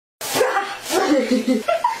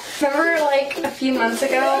Remember like a few months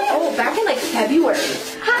ago? Oh, back in like February.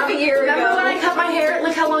 Half a year ago. Remember when I cut my hair?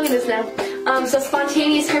 Look how long it is now. So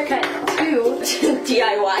spontaneous haircut 2.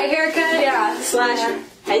 DIY haircut? Yeah.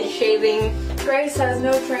 / head shaving. Grace has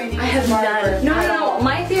no training. I have none. No.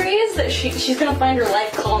 My theory is that she's gonna find her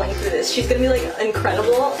life calling through this. She's gonna be like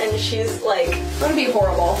incredible, and she's like, It's gonna be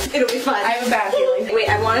horrible. it'll be fun. I have a bad feeling. Wait,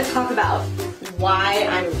 I want to talk about why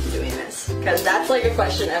I'm doing this, because that's like a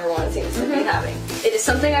question everyone seems to be having. It is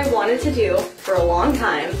something I wanted to do for a long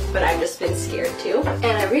time, but I've just been scared to,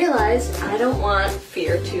 and I realized I don't want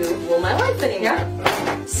fear to rule my life anymore.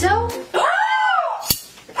 Yeah. So.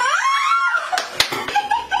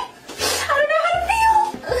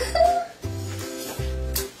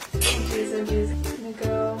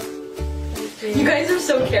 You guys are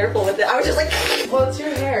so careful with it. I was just like, Well, it's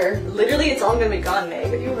your hair. literally, it's all gonna be gone,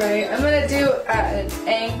 Meg. You're right. I'm gonna do at an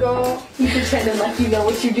angle. You pretending like you know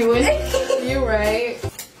what you're doing. You're right.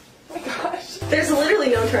 Oh my gosh. There's literally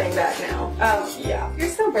no turning back now. Yeah. You're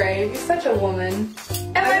so brave. You're such a woman.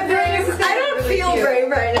 Am I brave? I don't really feel cute. brave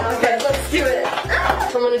right now. Okay, let's do it.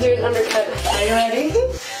 I'm gonna do an undercut. Are you ready?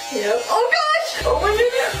 Yep. Oh gosh! Oh my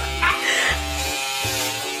goodness!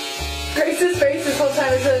 Grace's face this whole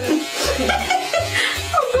time is in.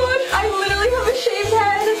 Oh god! I literally have a shaved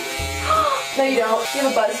head. No, you don't. You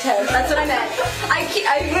have a buzzed head. That's what I meant. I'm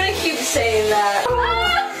gonna keep saying that. Oh,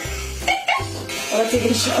 that's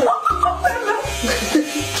even short.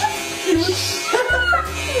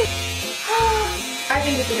 I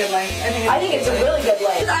think it's a good length. I think it's a really good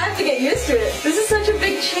length. I have to get used to it. This is such a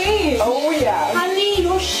big change. Oh yeah. Honey,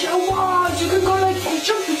 no show off. You can go like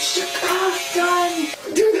Done.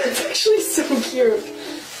 Dude, that's actually so cute.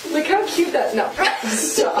 Look how cute that. No,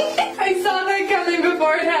 stop. I saw that coming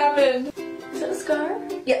before it happened. Is that a scar?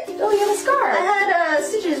 Yeah. Oh, you have a scar. I had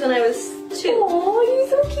stitches when I was 2. Oh, you're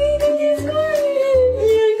so cute. You have a scar.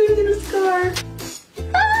 Yeah, I got a little scar.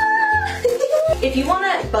 If you want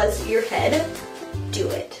to buzz your head, do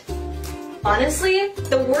it. Honestly,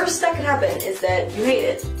 the worst that could happen is that you hate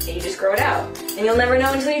it and you just grow it out, and you'll never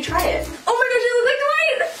know until you try it. Oh my gosh, it looks like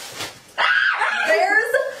mine!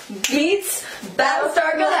 Bears beats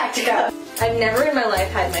Battlestar Galactica. I've never in my life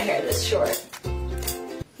had my hair this short.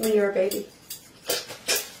 When you were a baby.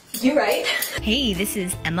 You right? Hey, this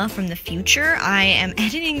is Emma from the future. I am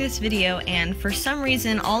editing this video, and for some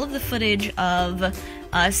reason all of the footage of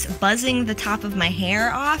us buzzing the top of my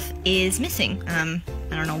hair off is missing. I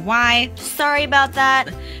don't know why. Sorry about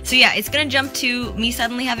that. So yeah, it's gonna jump to me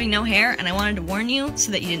suddenly having no hair, and I wanted to warn you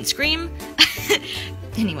so that you didn't scream.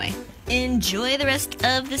 Anyway, enjoy the rest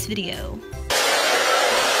of this video.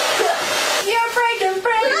 You're breaking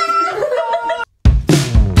free!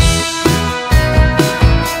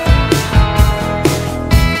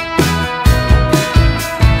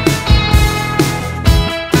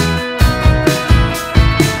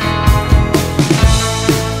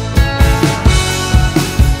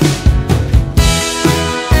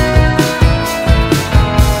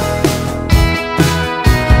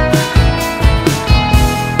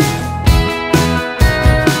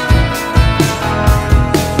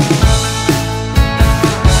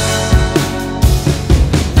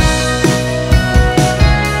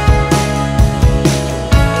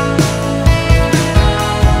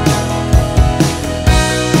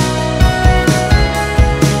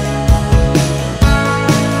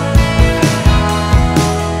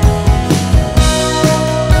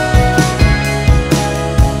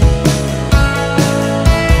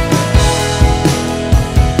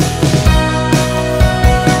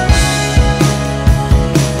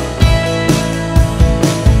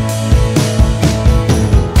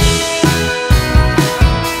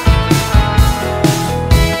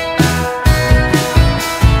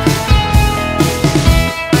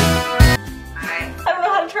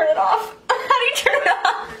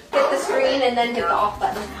 And then hit the off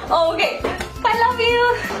button. Oh, okay. I love you.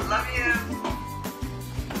 Love you.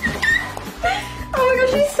 Oh my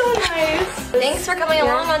gosh, she's so nice. Thanks for coming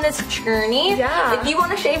along on this journey. Yeah. If you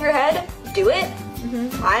want to shave your head, do it.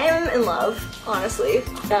 I am in love, honestly.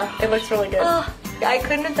 Yeah, it looks really good. I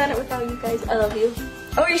couldn't have done it without you guys. I love you.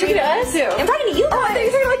 Oh, you're talking to us too. I'm talking to you guys.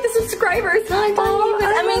 These are like the subscribers.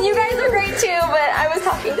 I mean, you guys are great too, but I was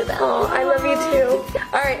talking to them. Oh, I love you too.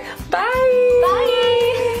 All right, bye.